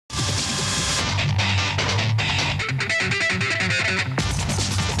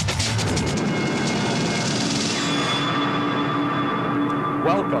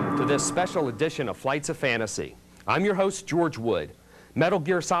this special edition of Flights of Fantasy. I'm your host, George Wood. Metal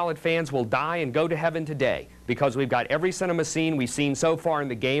Gear Solid fans will die and go to heaven today because we've got every cinema scene we've seen so far in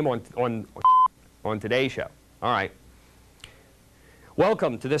the game on today's show. All right.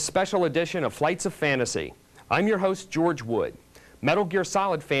 Welcome to this special edition of Flights of Fantasy. I'm your host, George Wood. Metal Gear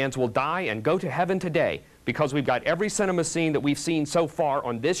Solid fans will die and go to heaven today because we've got every cinema scene that we've seen so far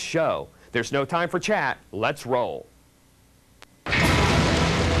on this show. There's no time for chat. Let's roll.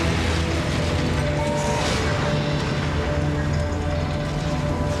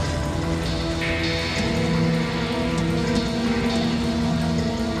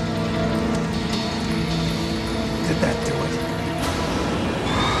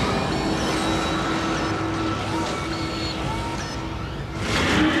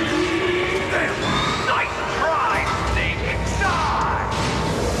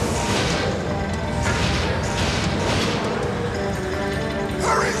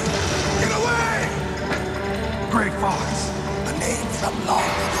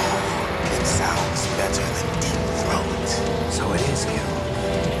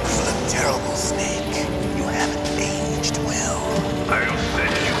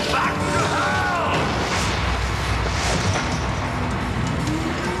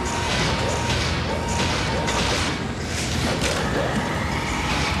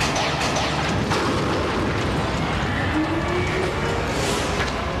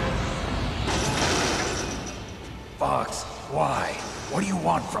 Fox, why? What do you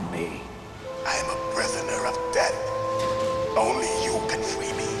want from me? I am a prisoner of death. Only you can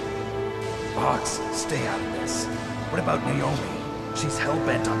free me. Fox, stay out of this. What about Naomi? She's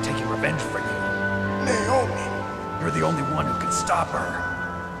hell-bent on taking revenge for you. Naomi? You're the only one who can stop her.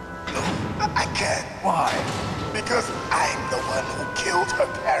 No, I can't. Why? Because I'm the one who killed her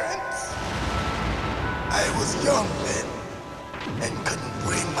parents. I was young then, and couldn't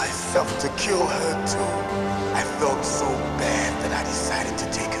bring myself to kill her too. I felt so bad that I decided to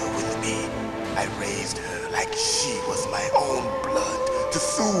take her with me. I raised her like she was my own blood to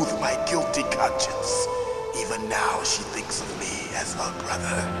soothe my guilty conscience. Even now she thinks of me as her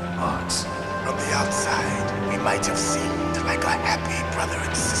brother. Fox. From the outside, we might have seemed like a happy brother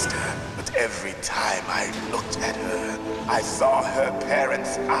and sister, but every time I looked at her, I saw her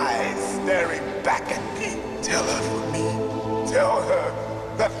parents' eyes staring back at me. Tell her for me. Tell her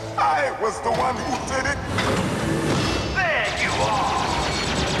that I was the one who did it. There you are!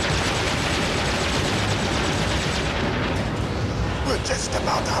 We're just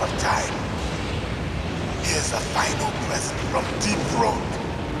about out of time. Here's a final present from Deep Throat.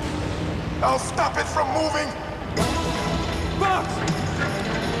 I'll stop it from moving. Fox!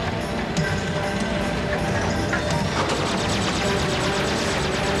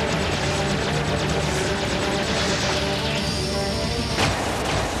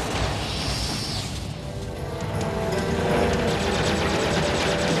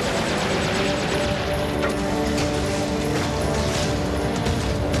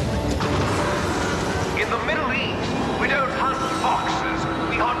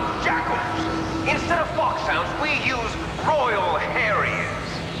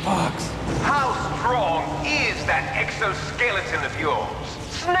 Exoskeleton of yours.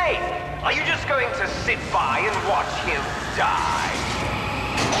 Snake, are you just going to sit by and watch him die?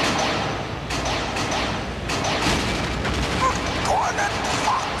 Cornered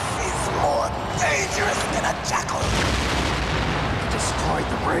fox is more dangerous than a jackal. Destroyed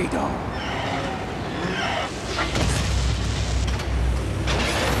the radome.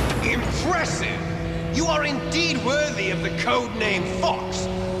 Impressive! You are indeed worthy of the codename Fox,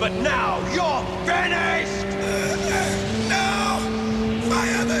 but now you're finished! No!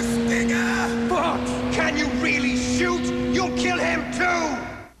 Fire the stinger! Fox, can you really shoot? You'll kill him too!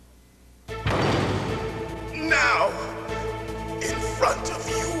 Now, in front of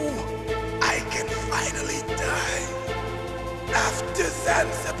you, I can finally die. After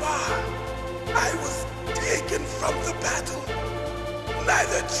Zanzibar, I was taken from the battle,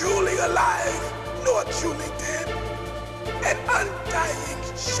 neither truly alive nor truly dead. An undying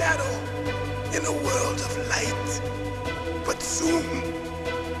shadow in a world of light. But soon,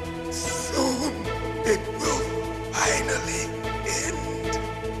 it will finally end.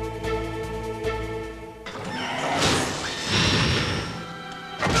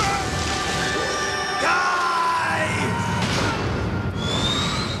 Die!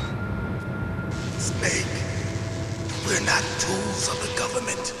 Snake, we're not tools of the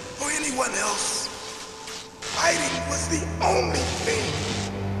government or anyone else. Fighting was the only thing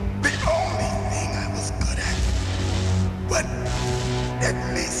I was good at. But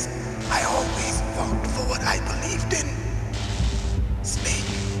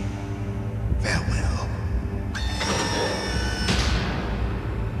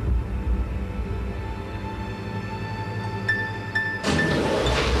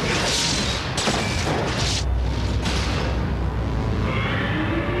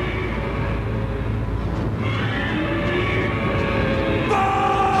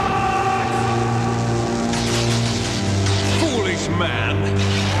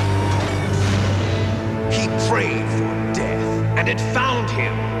it found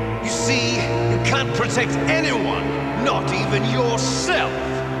him. You see, you can't protect anyone, not even yourself.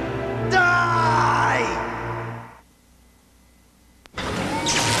 Die!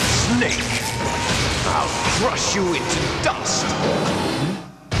 Snake, I'll crush you into dust.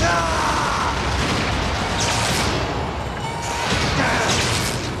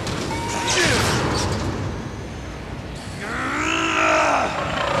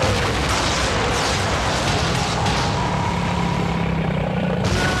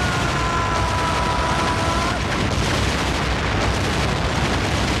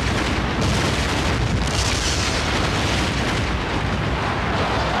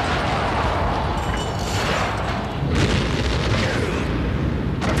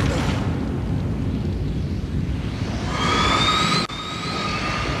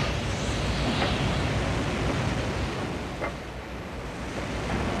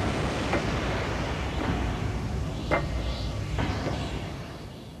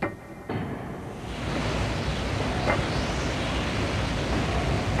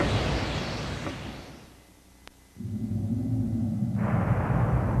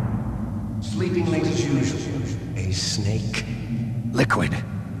 Sleeping late as usual. A snake. Liquid,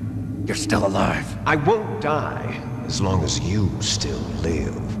 you're still alive. I won't die as long as you still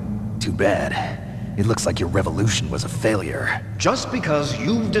live. Too bad. It looks like your revolution was a failure. Just because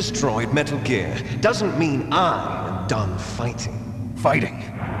you've destroyed Metal Gear doesn't mean I am done fighting. Fighting?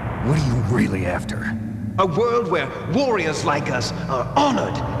 What are you really after? A world where warriors like us are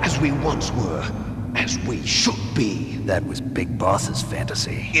honored as we once were, as we should be. That was Big Boss's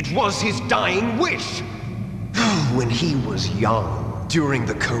fantasy. It was his dying wish. When he was young, during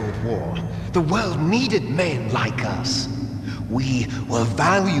the Cold War, the world needed men like us. We were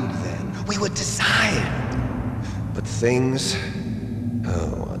valued then. We were desired. But things,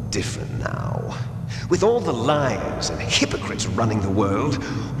 are different now. With all the liars and hypocrites running the world,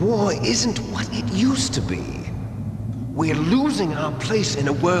 war isn't what it used to be. We're losing our place in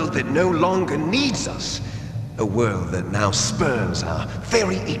a world that no longer needs us. A world that now spurns our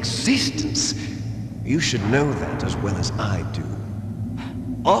very existence. You should know that as well as I do.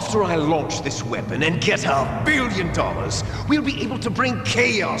 After I launch this weapon and get our $1 billion, we'll be able to bring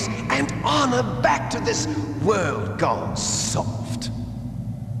chaos and honor back to this world gone soft.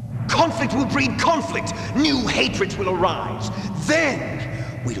 Conflict will breed conflict. New hatreds will arise.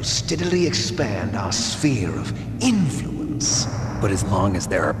 Then, we'll steadily expand our sphere of influence. But as long as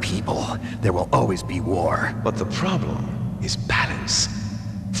there are people, there will always be war. But the problem is balance.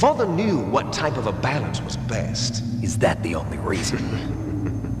 Father knew what type of a balance was best. Is that the only reason?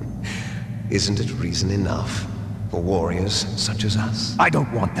 Isn't it reason enough for warriors such as us? I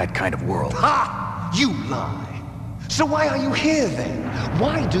don't want that kind of world. Ha! You lie! So why are you here then?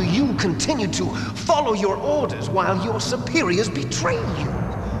 Why do you continue to follow your orders while your superiors betray you?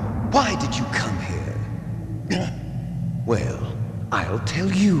 Why did you come here? Well, I'll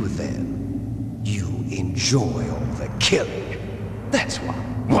tell you then. You enjoy all the killing. That's why.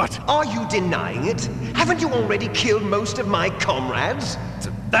 What? Are you denying it? Haven't you already killed most of my comrades?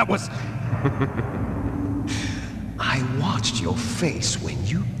 That was... I watched your face when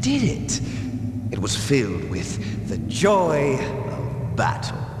you did it. It was filled with the joy of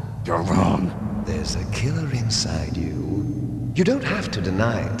battle. You're wrong. There's a killer inside you. You don't have to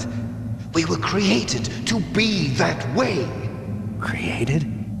deny it. We were created to be that way. Created?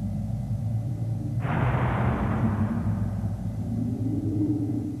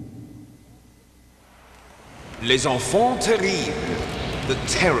 Les enfants terribles. The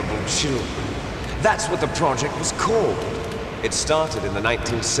terrible children. That's what the project was called. It started in the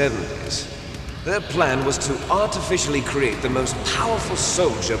 1970s. Their plan was to artificially create the most powerful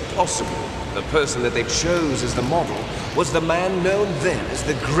soldier possible. The person that they chose as the model was the man known then as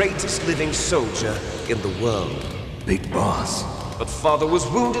the greatest living soldier in the world. Big Boss. But Father was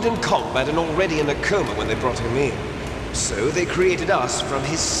wounded in combat and already in a coma when they brought him in. So they created us from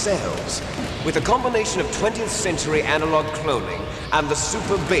his cells, with a combination of 20th century analog cloning and the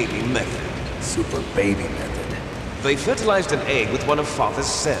super baby method. Super baby method. They fertilized an egg with one of Father's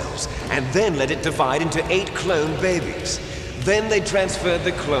cells, and then let it divide into 8 clone babies. Then they transferred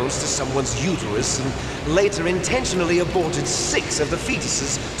the clones to someone's uterus, and later intentionally aborted 6 of the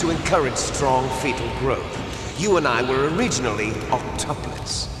fetuses to encourage strong fetal growth. You and I were originally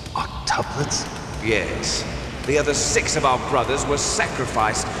octuplets. Octuplets? Yes. The other 6 of our brothers were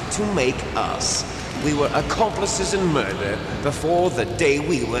sacrificed to make us. We were accomplices in murder before the day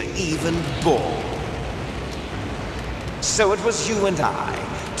we were even born. So it was you and I,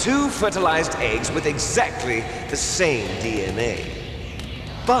 2 fertilized eggs with exactly the same DNA.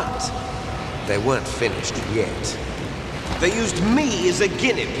 But they weren't finished yet. They used me as a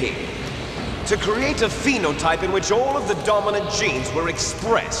guinea pig to create a phenotype in which all of the dominant genes were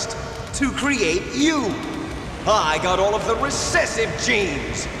expressed. To create you. I got all of the recessive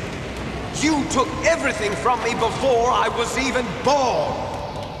genes. You took everything from me before I was even born.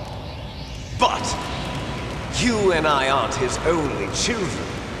 But you and I aren't his only children.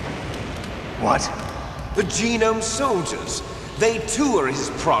 What? The Genome Soldiers. They too are his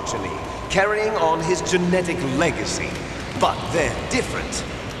progeny, carrying on his genetic legacy. But they're different.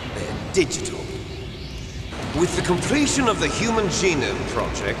 They're digital. With the completion of the Human Genome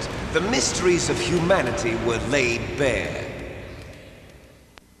Project, the mysteries of humanity were laid bare.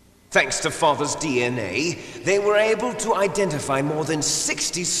 Thanks to Father's DNA, they were able to identify more than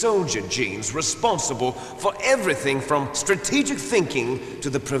 60 soldier genes responsible for everything from strategic thinking to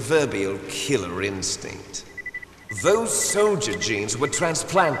the proverbial killer instinct. Those soldier genes were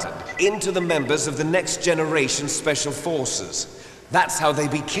transplanted into the members of the Next Generation Special Forces. That's how they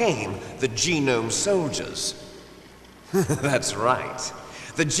became the Genome Soldiers. That's right.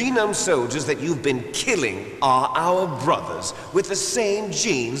 The Genome Soldiers that you've been killing are our brothers with the same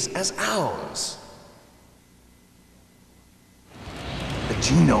genes as ours. The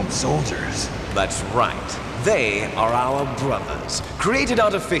Genome Soldiers? That's right. They are our brothers, created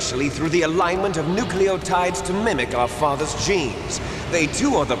artificially through the alignment of nucleotides to mimic our father's genes. They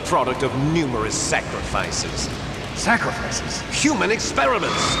too are the product of numerous sacrifices. Sacrifices? Human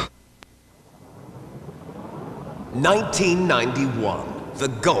experiments! 1991. The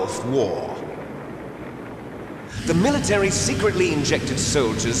Gulf War. The military secretly injected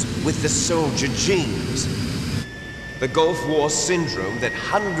soldiers with the soldier genes. The Gulf War syndrome that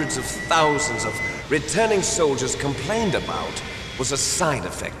hundreds of thousands of returning soldiers complained about was a side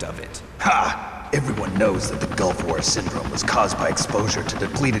effect of it. Ha! Everyone knows that the Gulf War syndrome was caused by exposure to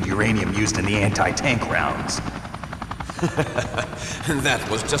depleted uranium used in the anti-tank rounds. That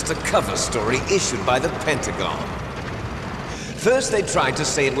was just a cover story issued by the Pentagon. First, they tried to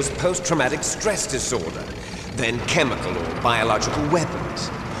say it was post-traumatic stress disorder, then chemical or biological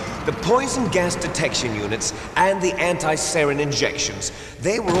weapons. The poison gas detection units and the anti-sarin injections,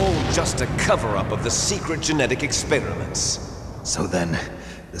 they were all just a cover-up of the secret genetic experiments. So then,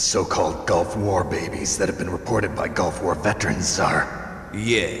 the so-called Gulf War babies that have been reported by Gulf War veterans are...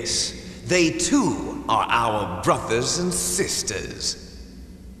 Yes, they too are our brothers and sisters.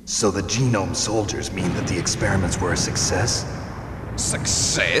 So the Genome Soldiers mean that the experiments were a success?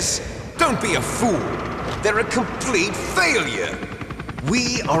 Success? Don't be a fool! They're a complete failure!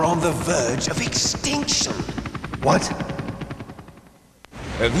 We are on the verge of extinction! What?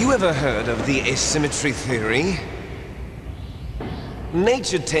 Have you ever heard of the asymmetry theory?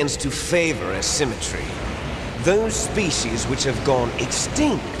 Nature tends to favor asymmetry. Those species which have gone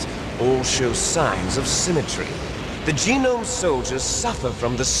extinct all show signs of symmetry. The Genome Soldiers suffer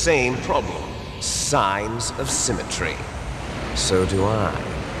from the same problem, signs of symmetry. So do I.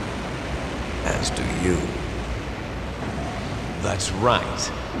 As do you. That's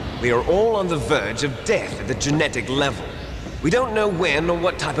right. We are all on the verge of death at the genetic level. We don't know when or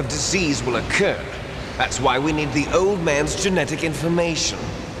what type of disease will occur. That's why we need the old man's genetic information.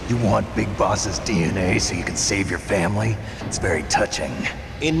 You want Big Boss's DNA so you can save your family? It's very touching.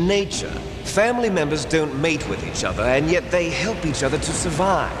 In nature, family members don't mate with each other, and yet they help each other to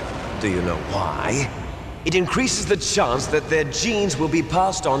survive. Do you know why? It increases the chance that their genes will be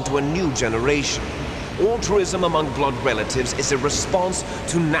passed on to a new generation. Altruism among blood relatives is a response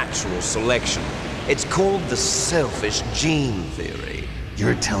to natural selection. It's called the selfish gene theory.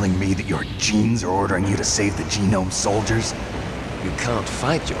 You're telling me that your genes are ordering you to save the Genome Soldiers? You can't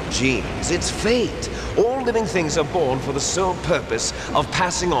fight your genes. It's fate. All living things are born for the sole purpose of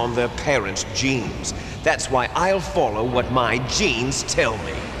passing on their parents' genes. That's why I'll follow what my genes tell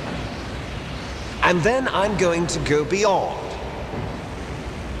me. And then I'm going to go beyond,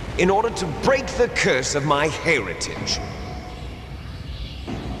 in order to break the curse of my heritage.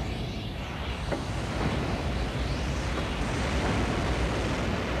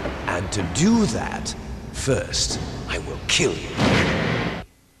 And to do that, first, I will kill you.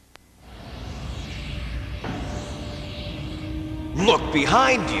 Look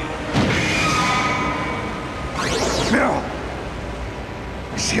behind you! Meryl!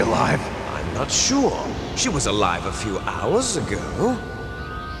 Is she alive? I'm not sure. She was alive a few hours ago.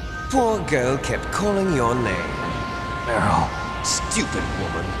 Poor girl kept calling your name. Meryl. Stupid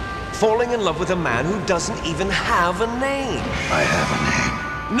woman. Falling in love with a man who doesn't even have a name. I have a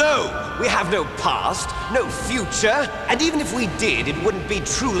name. No! We have no past, no future, and even if we did, it wouldn't be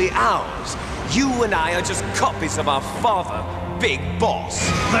truly ours. You and I are just copies of our father, big boss.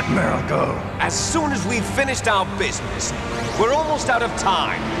 Let Meryl go. As soon as we've finished our business, we're almost out of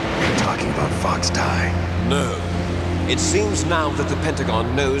time. You're talking about Fox Die. No. It seems now that the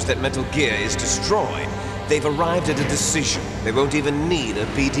Pentagon knows that Metal Gear is destroyed. They've arrived at a decision. They won't even need a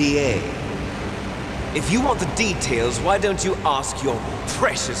PDA. If you want the details, why don't you ask your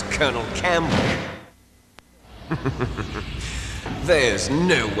precious Colonel Campbell? There's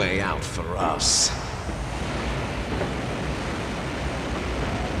no way out for us.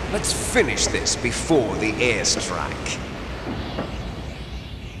 Let's finish this before the airstrike.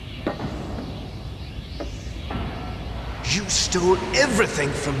 You stole everything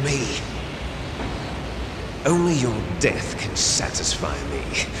from me. Only your death can satisfy me.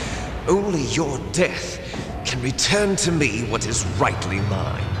 Only your death can return to me what is rightly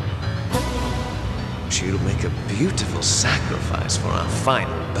mine. She'll make a beautiful sacrifice for our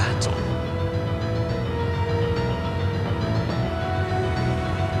final battle.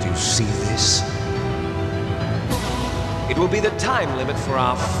 Do you see this? It will be the time limit for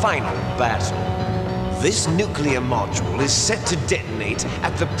our final battle. This nuclear module is set to detonate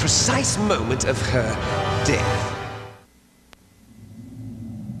at the precise moment of her death.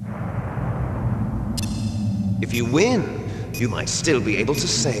 If you win, you might still be able to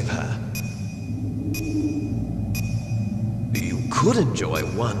save her. You could enjoy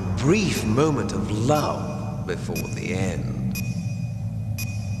one brief moment of love before the end.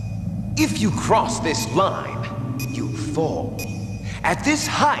 If you cross this line, you fall. At this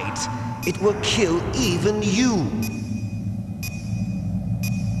height, it will kill even you.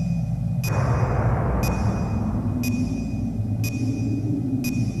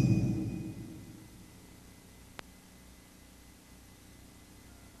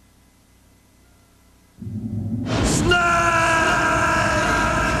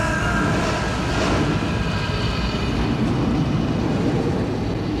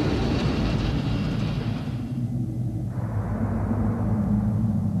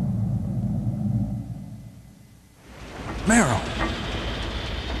 Meryl!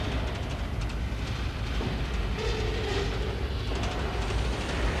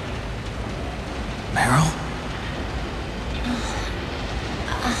 Meryl?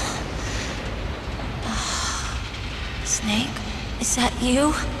 Snake, is that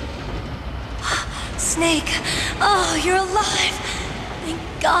you? Snake! Oh, you're alive! Thank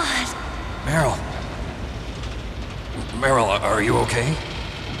God! Meryl? Meryl, are you okay?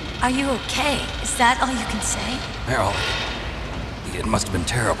 Are you okay? Is that all you can say? Meryl, it must have been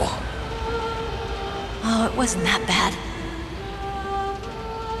terrible. Oh, it wasn't that bad.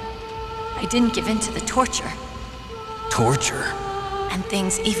 I didn't give in to the torture. Torture? And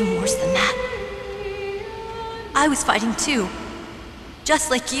things even worse than that. I was fighting too.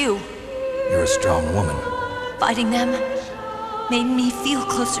 Just like you. You're a strong woman. Fighting them made me feel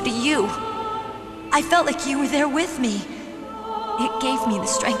closer to you. I felt like you were there with me. It gave me the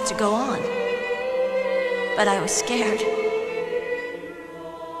strength to go on. But I was scared.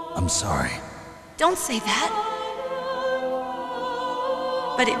 I'm sorry. Don't say that.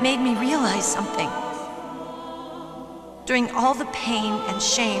 But it made me realize something. During all the pain and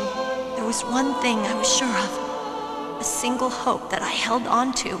shame, there was one thing I was sure of. A single hope that I held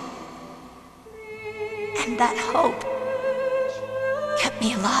on to. And that hope kept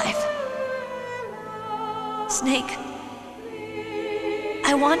me alive. Snake,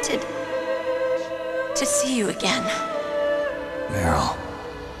 I wanted to see you again. Meryl.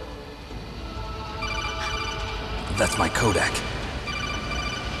 That's my Kodak.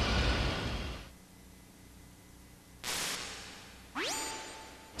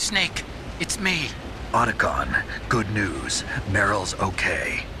 Snake, it's me. Otacon, good news. Meryl's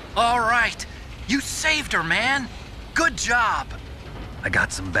okay. All right. You saved her, man. Good job. I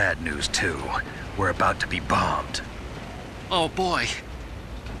got some bad news, too. We're about to be bombed. Oh, boy.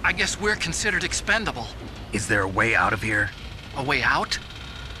 I guess we're considered expendable. Is there a way out of here? A way out?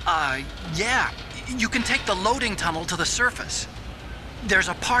 Yeah. You can take the loading tunnel to the surface. There's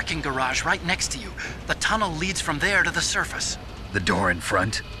a parking garage right next to you. The tunnel leads from there to the surface. The door in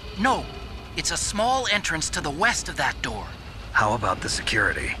front? No. It's a small entrance to the west of that door. How about the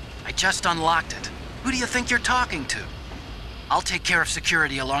security? I just unlocked it. Who do you think you're talking to? I'll take care of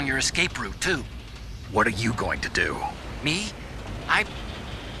security along your escape route, too. What are you going to do? Me?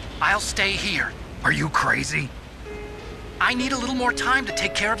 I'll stay here. Are you crazy? I need a little more time to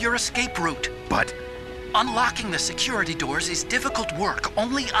take care of your escape route. But Unlocking the security doors is difficult work.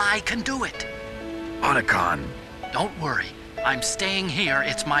 Only I can do it. Otacon. Don't worry. I'm staying here.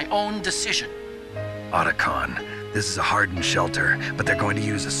 It's my own decision. Otacon, this is a hardened shelter, but they're going to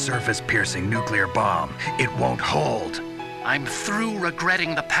use a surface-piercing nuclear bomb. It won't hold. I'm through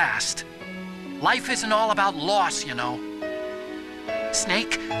regretting the past. Life isn't all about loss, you know.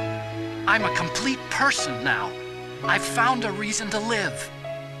 Snake, I'm a complete person now. I've found a reason to live.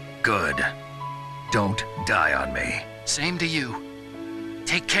 Good. Don't die on me. Same to you.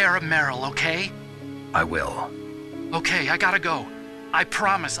 Take care of Meryl, okay? I will. Okay, I gotta go. I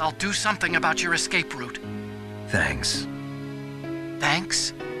promise I'll do something about your escape route. Thanks.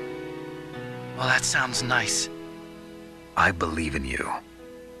 Thanks? Well, that sounds nice. I believe in you.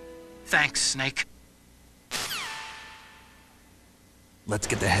 Thanks, Snake. Let's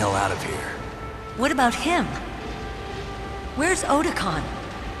get the hell out of here. What about him? Where's Otakon?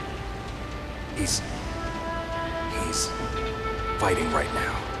 He's fighting right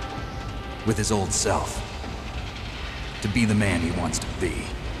now. With his old self. To be the man he wants to be.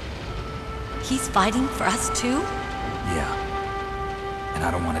 He's fighting for us too? Yeah. And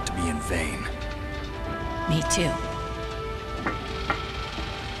I don't want it to be in vain. Me too.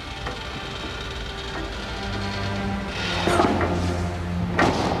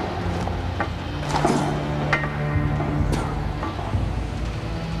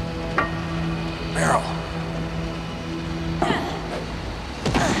 Meryl.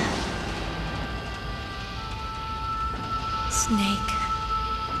 Snake.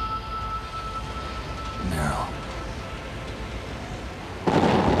 Meryl.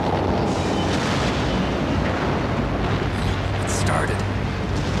 It started.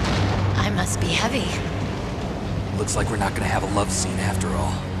 I must be heavy. Looks like we're not gonna have a love scene after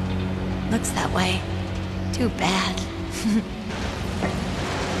all. Looks that way. Too bad.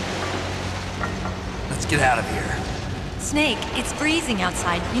 Let's get out of here. Snake, it's freezing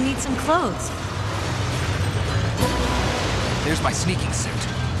outside. You need some clothes. There's my sneaking suit.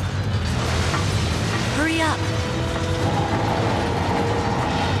 Hurry up.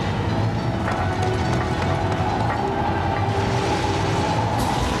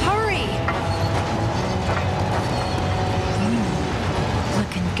 Hurry!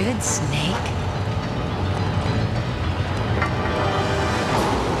 Looking good, Snake.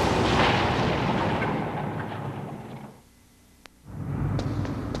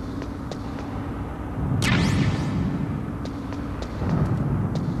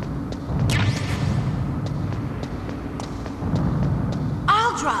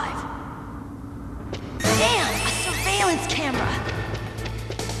 I'll drive. Damn, a surveillance camera.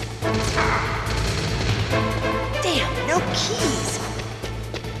 Damn, no keys.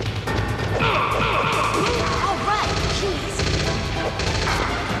 All right, keys.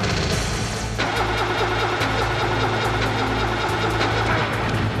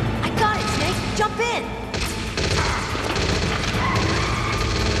 I got it, Snake. Jump in.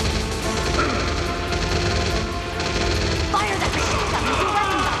 Fire that machine gun with your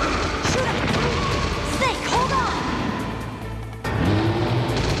weapon gun. Shoot him. Snake, hold on.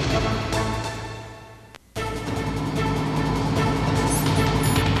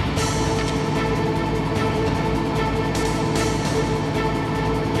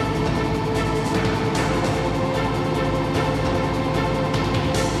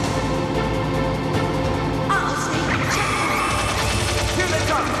 Uh-oh, Snake. Checkpoint. Here they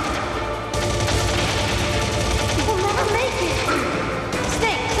come! We'll never make it!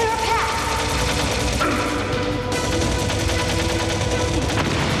 Snake, clear a path!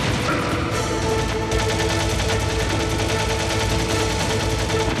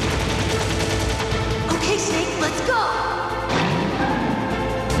 Okay, Snake, let's go!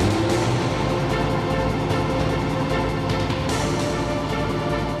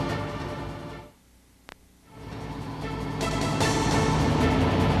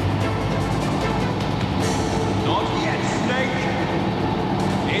 Not yet, Snake!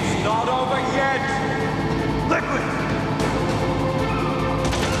 It's not over yet! Liquid!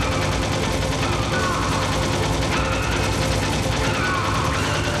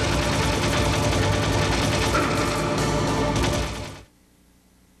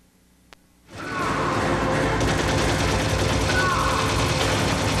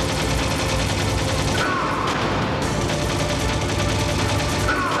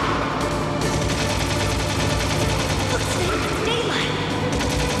 Look, Snake, it's daylight!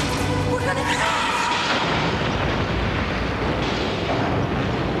 We're gonna crash!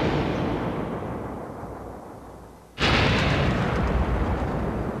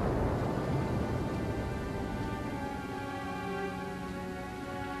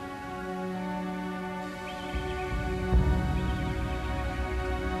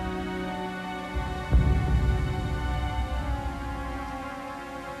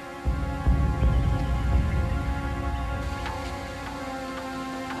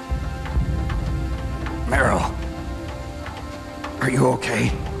 Are you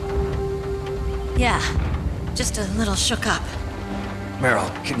okay? Yeah, just a little shook up. Meryl,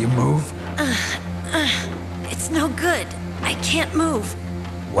 can you move? It's no good. I can't move.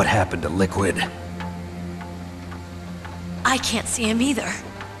 What happened to Liquid? I can't see him either.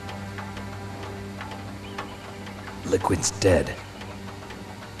 Liquid's dead.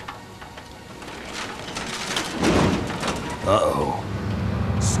 Uh-oh.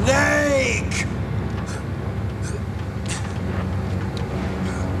 Snake!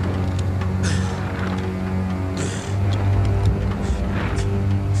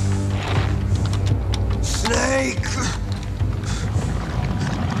 Snake!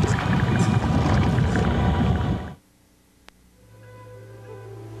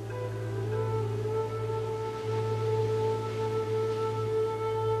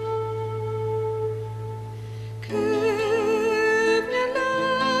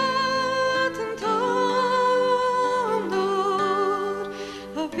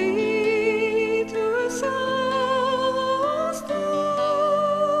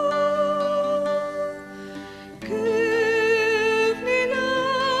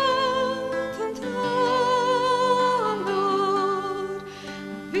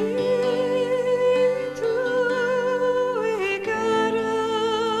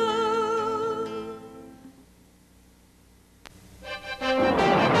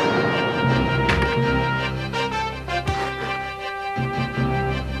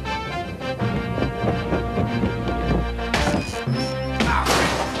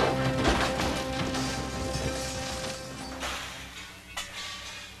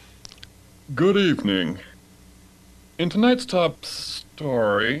 Good evening. In tonight's top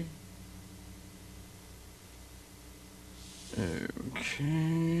story...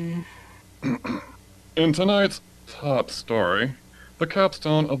 Okay... In tonight's top story, the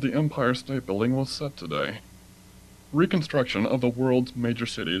capstone of the Empire State Building was set today. Reconstruction of the world's major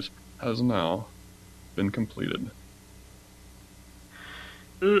cities has now been completed.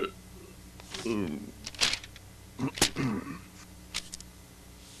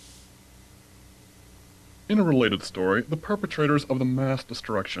 In a related story, the perpetrators of the mass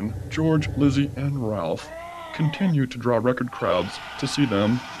destruction, George, Lizzie, and Ralph, continue to draw record crowds to see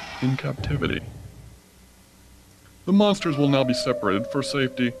them in captivity. The monsters will now be separated for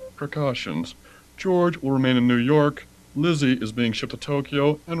safety precautions. George will remain in New York, Lizzie is being shipped to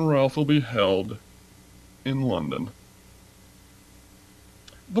Tokyo, and Ralph will be held in London.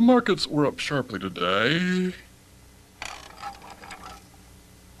 The markets were up sharply today.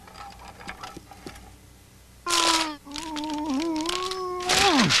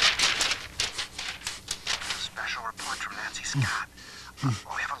 Special report from Nancy Scott. We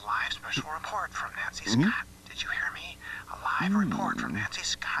have a live special report from Nancy Scott. Did you hear me? A live report from Nancy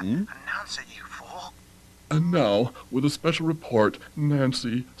Scott. Announce it, you fool. And now, with a special report,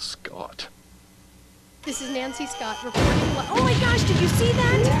 Nancy Scott. This is Nancy Scott reporting. Oh my gosh, did you see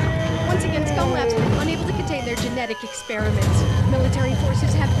that? Once again, Scum Labs are unable to contain their genetic experiments. Military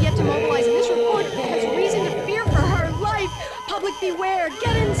forces have yet to mobilize, and this report has reason to fear for her life. Public beware,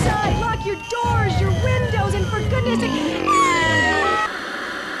 get inside, lock your doors, your windows, and for goodness sake...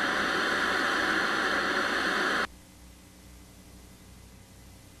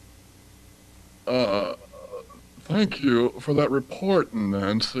 Thank you for that report,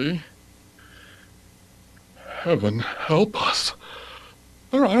 Nancy. Heaven help us.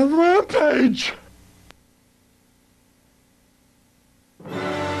 They're on a rampage!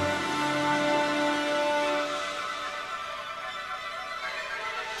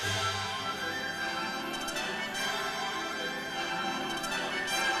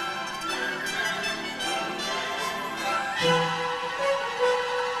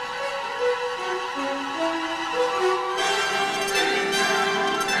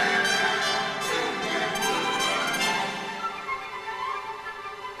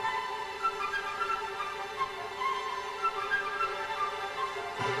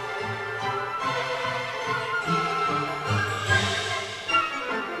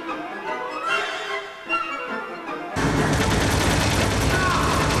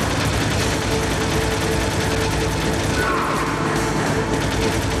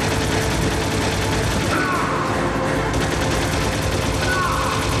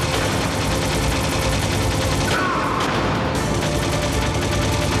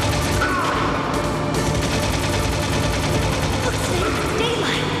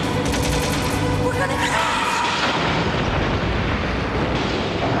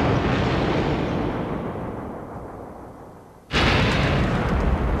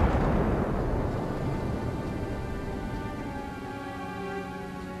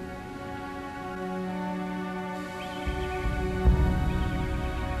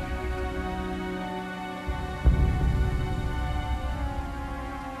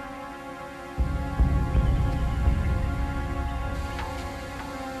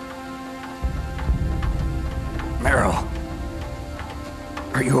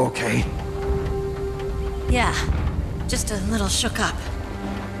 Are you okay? Yeah, just a little shook up.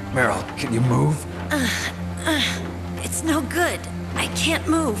 Meryl, can you move? It's no good. I can't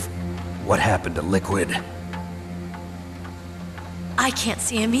move. What happened to Liquid? I can't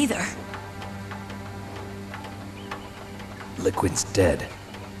see him either. Liquid's dead.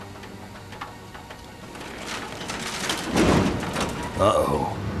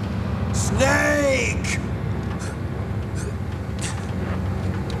 Uh-oh. Snake!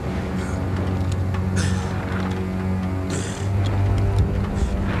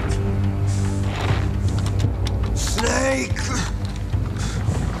 Snake!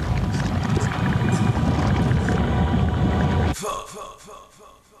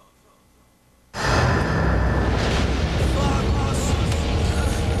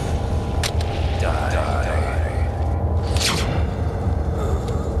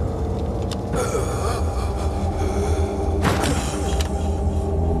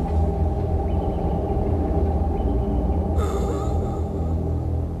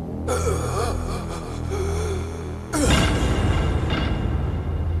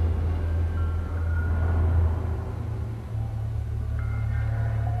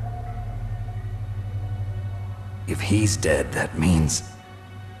 If he's dead, that means...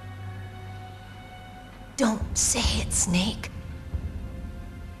 Don't say it, Snake.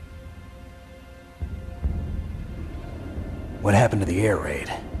 What happened to the air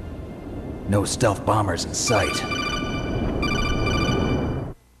raid? No stealth bombers in sight.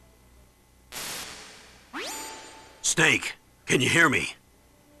 Snake, can you hear me?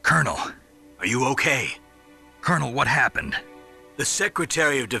 Colonel. Are you okay? Colonel, what happened? The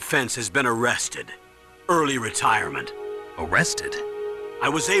Secretary of Defense has been arrested. Early retirement. Arrested? I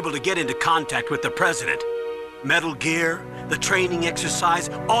was able to get into contact with the President. Metal Gear, the training exercise,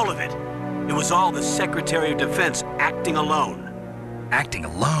 all of it. It was all the Secretary of Defense acting alone. Acting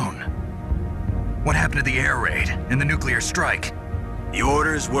alone? What happened to the air raid and the nuclear strike? The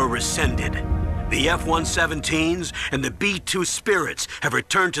orders were rescinded. The F-117s and the B-2 Spirits have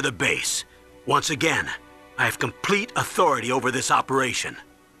returned to the base. Once again, I have complete authority over this operation.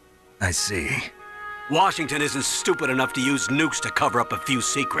 I see. Washington isn't stupid enough to use nukes to cover up a few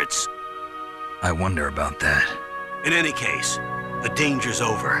secrets. I wonder about that. In any case, the danger's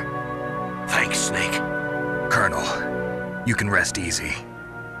over. Thanks, Snake. Colonel, you can rest easy.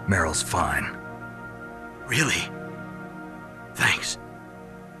 Meryl's fine. Really? Thanks.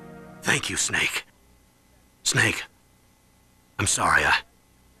 Thank you, Snake. Snake, I'm sorry.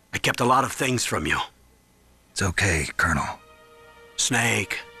 I kept a lot of things from you. It's okay, Colonel.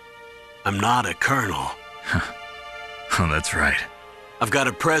 Snake, I'm not a colonel. Oh, that's right. I've got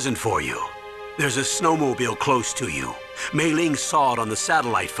a present for you. There's a snowmobile close to you. Mei Ling saw it on the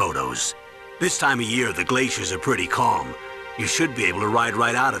satellite photos. This time of year, the glaciers are pretty calm. You should be able to ride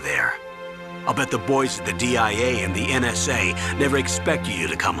right out of there. I'll bet the boys at the DIA and the NSA never expected you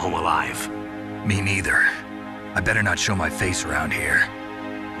to come home alive. Me neither. I better not show my face around here.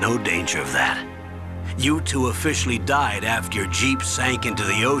 No danger of that. You two officially died after your Jeep sank into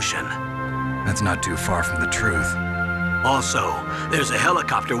the ocean. That's not too far from the truth. Also, there's a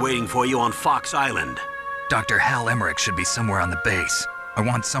helicopter waiting for you on Fox Island. Dr. Hal Emmerich should be somewhere on the base. I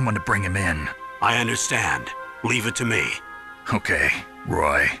want someone to bring him in. I understand. Leave it to me. Okay,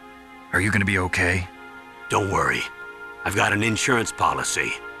 Roy. Are you gonna be okay? Don't worry. I've got an insurance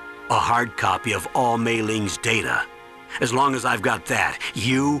policy. A hard copy of all Mei Ling's data. As long as I've got that,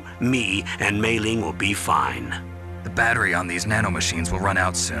 you, me, and Mei Ling will be fine. The battery on these nanomachines will run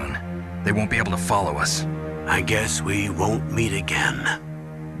out soon. They won't be able to follow us. I guess we won't meet again.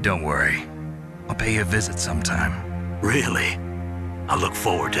 Don't worry. I'll pay you a visit sometime. Really? I look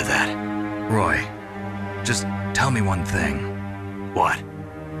forward to that. Roy, just tell me one thing. What?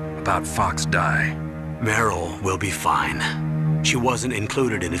 About Fox Die. Meryl will be fine. She wasn't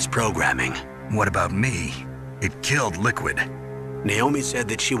included in its programming. What about me? It killed Liquid. Naomi said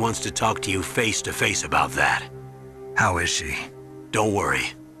that she wants to talk to you face to face about that. How is she? Don't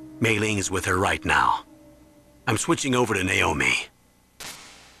worry. Mei Ling is with her right now. I'm switching over to Naomi.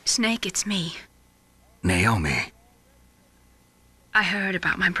 Snake, it's me. Naomi. I heard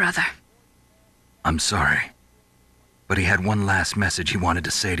about my brother. I'm sorry. But he had one last message he wanted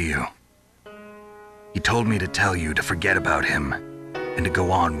to say to you. He told me to tell you to forget about him and to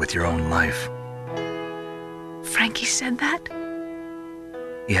go on with your own life. Frankie said that?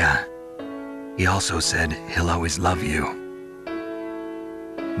 Yeah. He also said he'll always love you.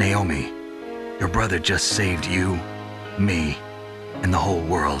 Naomi, your brother just saved you, me, and the whole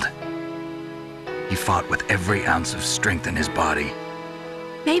world. He fought with every ounce of strength in his body.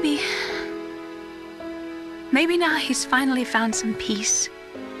 Maybe now he's finally found some peace.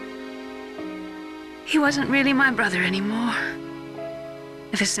 He wasn't really my brother anymore.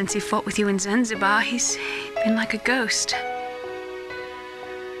 Ever since he fought with you in Zanzibar, he's been like a ghost.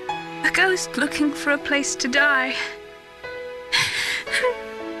 A ghost looking for a place to die.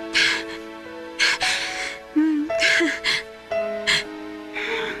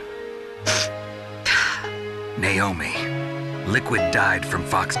 Naomi, Liquid died from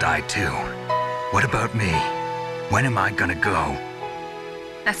Fox died too. What about me? When am I gonna go?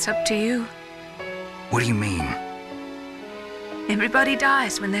 That's up to you. What do you mean? Everybody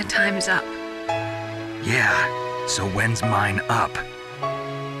dies when their time is up. Yeah, so when's mine up?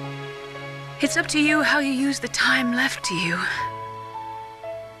 It's up to you how you use the time left to you.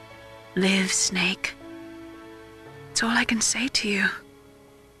 Live, Snake. That's all I can say to you.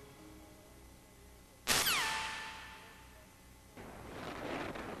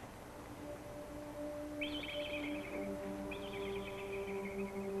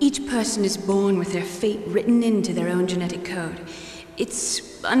 Each person is born with their fate written into their own genetic code.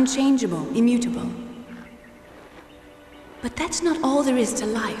 It's unchangeable, immutable. But that's not all there is to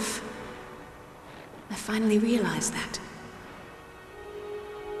life. I finally realized that.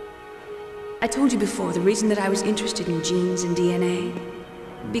 I told you before the reason that I was interested in genes and DNA.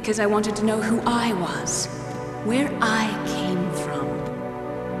 Because I wanted to know who I was, where I came from.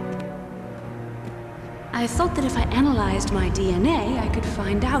 I thought that if I analyzed my DNA, I could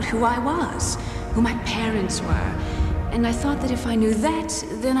find out who I was, who my parents were. And I thought that if I knew that,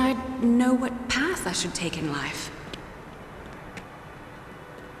 then I'd know what path I should take in life.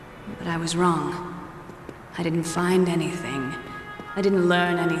 But I was wrong. I didn't find anything. I didn't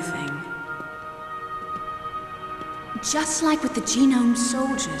learn anything. Just like with the genome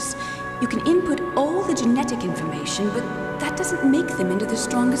soldiers, you can input all the genetic information, but that doesn't make them into the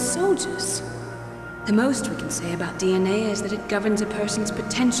strongest soldiers. The most we can say about DNA is that it governs a person's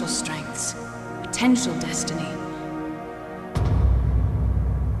potential strengths, potential destiny.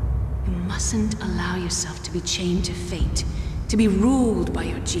 You mustn't allow yourself to be chained to fate, to be ruled by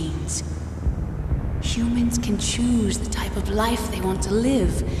your genes. Humans can choose the type of life they want to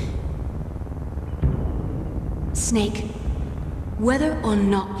live. Snake, whether or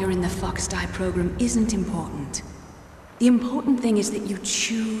not you're in the Fox-Die program isn't important. The important thing is that you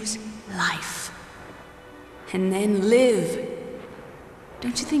choose life. And then live.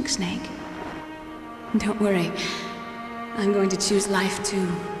 Don't you think, Snake? Don't worry. I'm going to choose life too.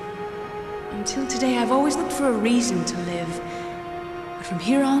 Until today, I've always looked for a reason to live. But from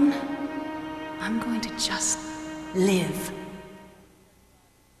here on, I'm going to just live.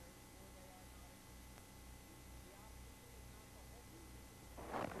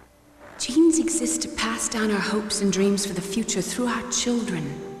 Genes exist to pass down our hopes and dreams for the future through our children.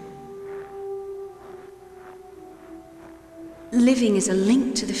 Living is a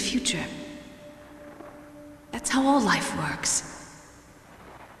link to the future. That's how all life works.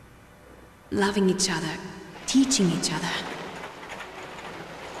 Loving each other, teaching each other.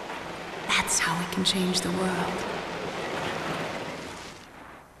 That's how we can change the world.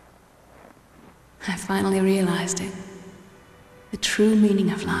 I finally realized it. The true meaning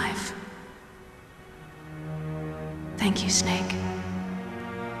of life. Thank you, Snake.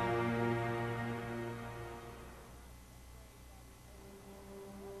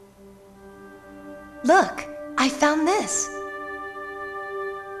 Look, I found this.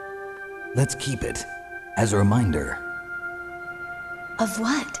 Let's keep it as a reminder. Of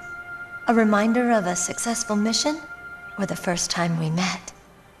what? A reminder of a successful mission? Or the first time we met?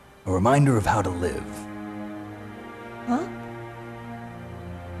 A reminder of how to live. Huh?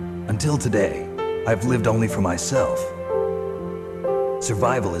 Until today, I've lived only for myself.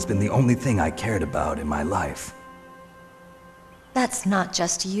 Survival has been the only thing I cared about in my life. That's not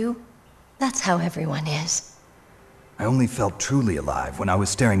just you. That's how everyone is. I only felt truly alive when I was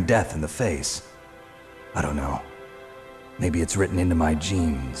staring death in the face. I don't know. Maybe it's written into my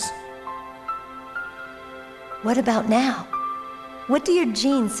genes. What about now? What do your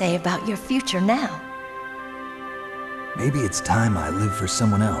genes say about your future now? Maybe it's time I live for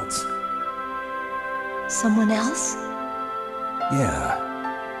someone else. Someone else? Yeah.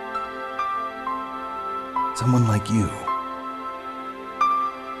 Someone like you.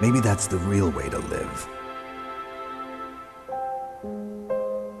 Maybe that's the real way to live.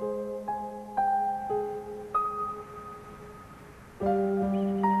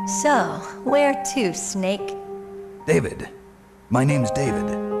 So, where to, Snake? David. My name's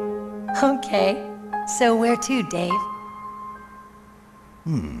David. Okay. So where to, Dave?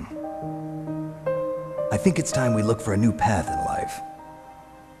 I think it's time we look for a new path in life.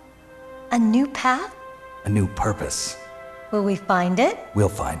 A new path? A new purpose. Will we find it? We'll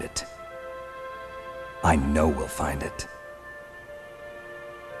find it. I know we'll find it.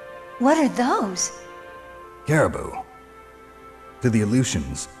 What are those? Caribou. To the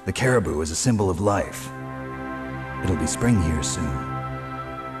Aleutians, the caribou is a symbol of life. It'll be spring here soon.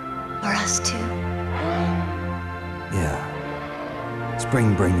 For us too. Yeah.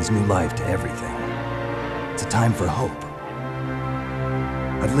 Spring brings new life to everything. It's a time for hope.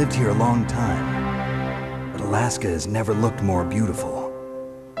 I've lived here a long time, but Alaska has never looked more beautiful.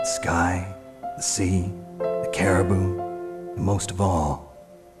 The sky, the sea, the caribou, and most of all,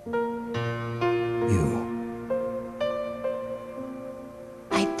 you.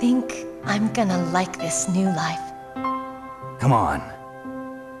 I think I'm gonna like this new life. Come on.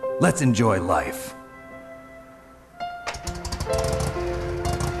 Let's enjoy life.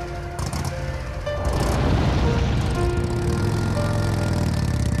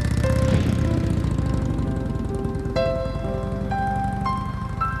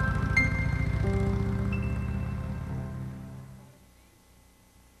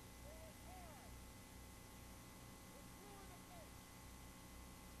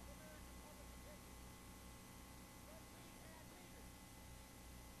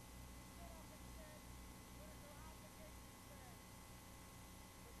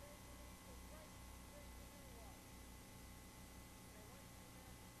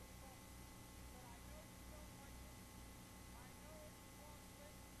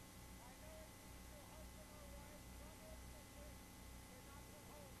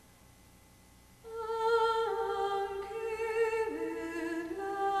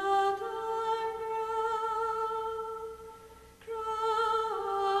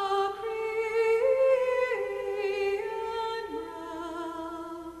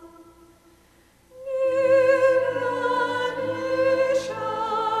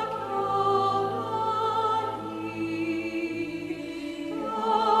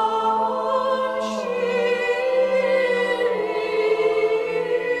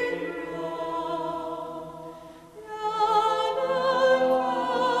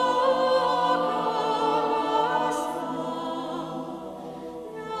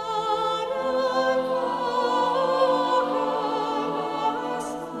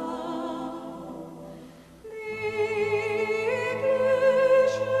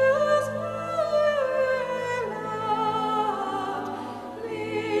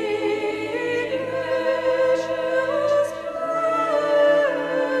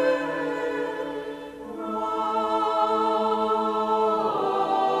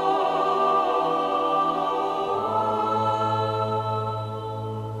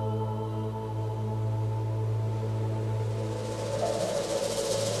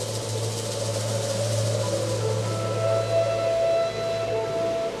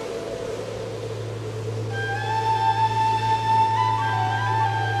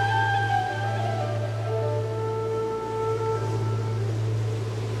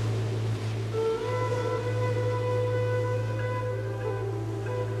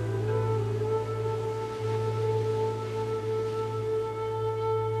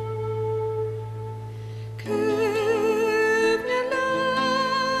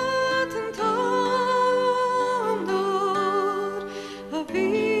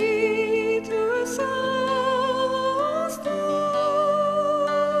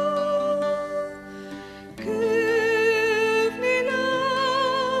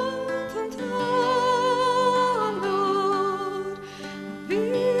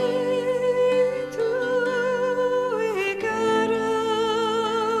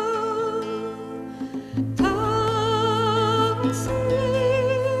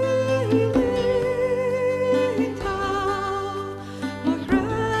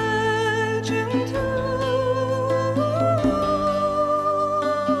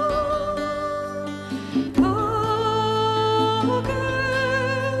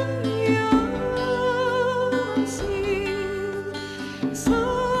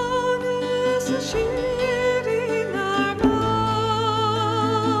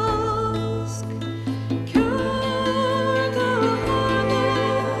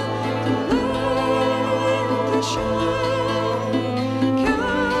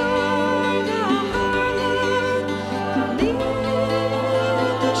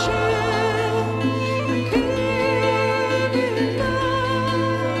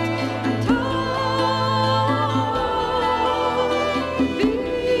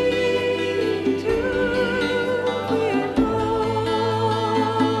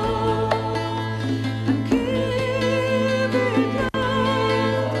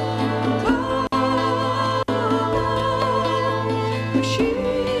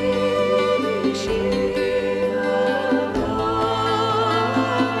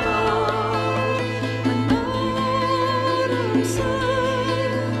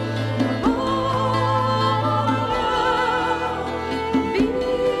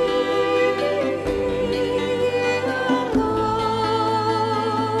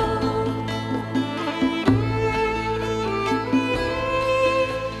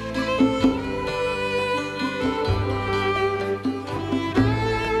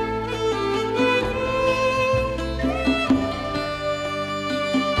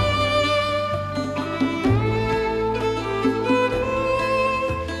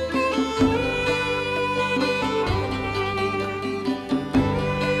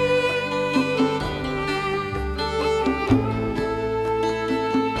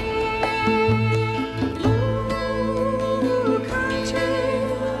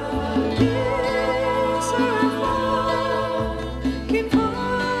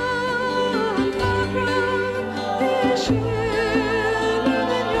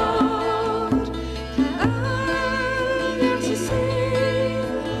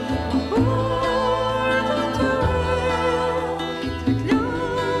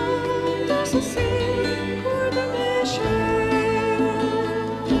 ceci pour de méchants.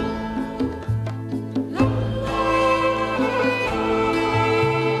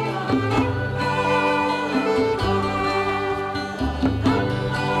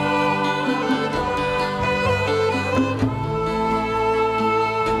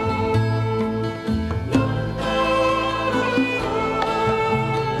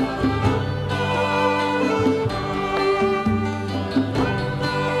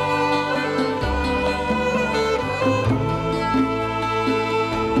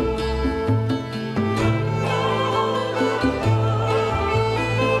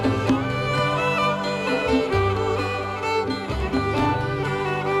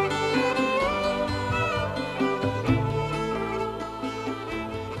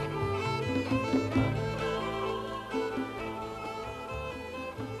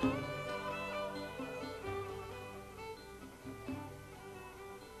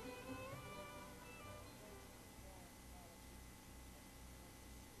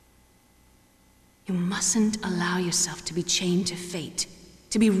 You mustn't allow yourself to be chained to fate,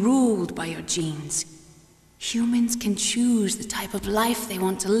 to be ruled by your genes. Humans can choose the type of life they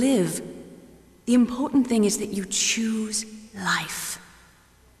want to live. The important thing is that you choose life,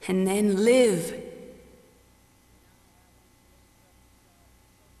 and then live.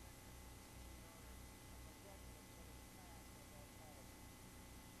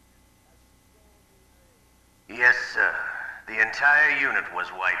 Yes, sir. The entire unit was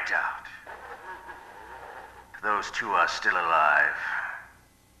wiped out. Those two are still alive.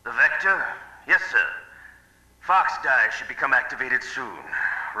 The Vector? Yes, sir. Fox Die should become activated soon.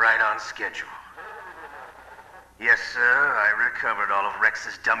 Right on schedule. Yes, sir. I recovered all of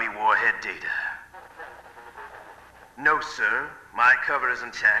Rex's dummy warhead data. No, sir. My cover is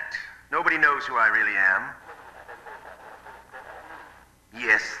intact. Nobody knows who I really am.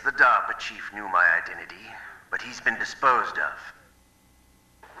 Yes, the DARPA chief knew my identity, but he's been disposed of.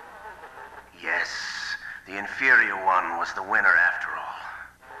 Yes. The inferior one was the winner after all.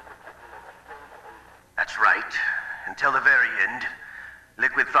 That's right. Until the very end,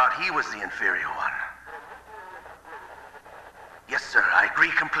 Liquid thought he was the inferior one. Yes, sir, I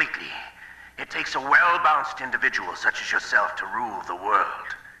agree completely. It takes a well-balanced individual such as yourself to rule the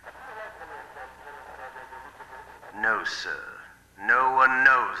world. No, sir. No one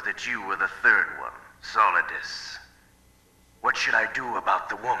knows that you were the third one, Solidus. What should I do about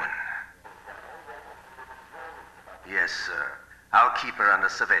the woman? Yes, sir. I'll keep her under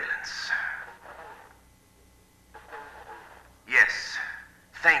surveillance. Yes.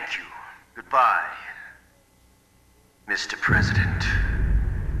 Thank you. Goodbye, Mr. President.